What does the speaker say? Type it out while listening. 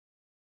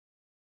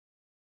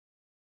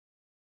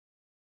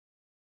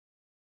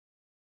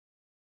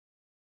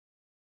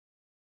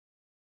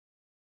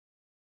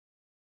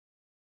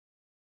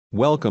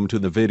Welcome to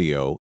the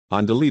video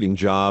on deleting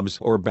jobs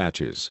or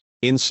batches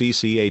in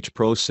CCH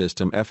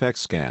ProSystem FX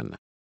Scan.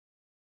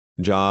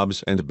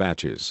 Jobs and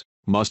batches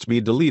must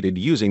be deleted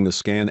using the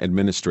Scan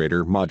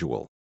Administrator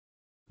module.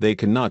 They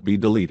cannot be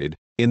deleted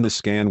in the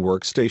Scan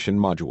Workstation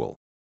module.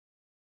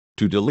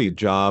 To delete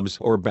jobs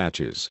or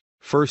batches,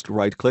 first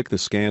right-click the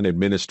Scan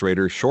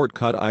Administrator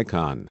shortcut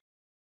icon.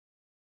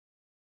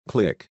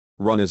 Click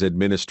Run as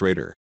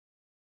Administrator.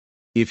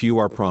 If you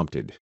are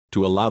prompted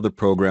to allow the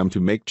program to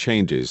make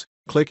changes,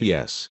 click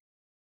Yes.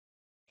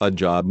 A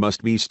job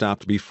must be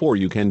stopped before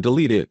you can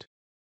delete it.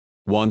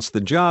 Once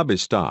the job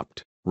is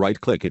stopped,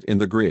 right-click it in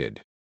the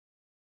grid.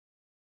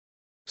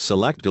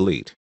 Select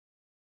Delete.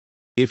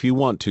 If you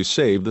want to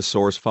save the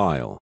source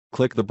file,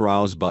 click the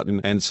Browse button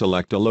and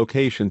select a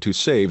location to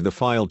save the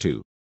file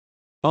to.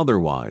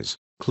 Otherwise,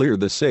 clear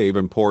the Save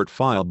Import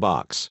File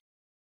box.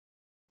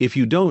 If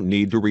you don't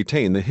need to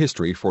retain the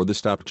history for the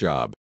stopped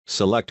job,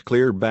 select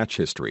Clear Batch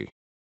History.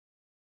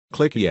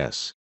 Click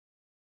Yes.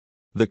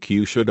 The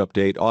queue should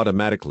update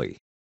automatically.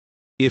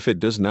 If it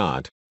does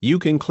not, you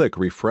can click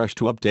Refresh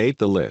to update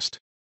the list.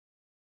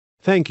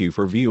 Thank you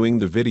for viewing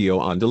the video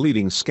on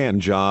deleting scan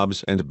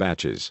jobs and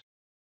batches.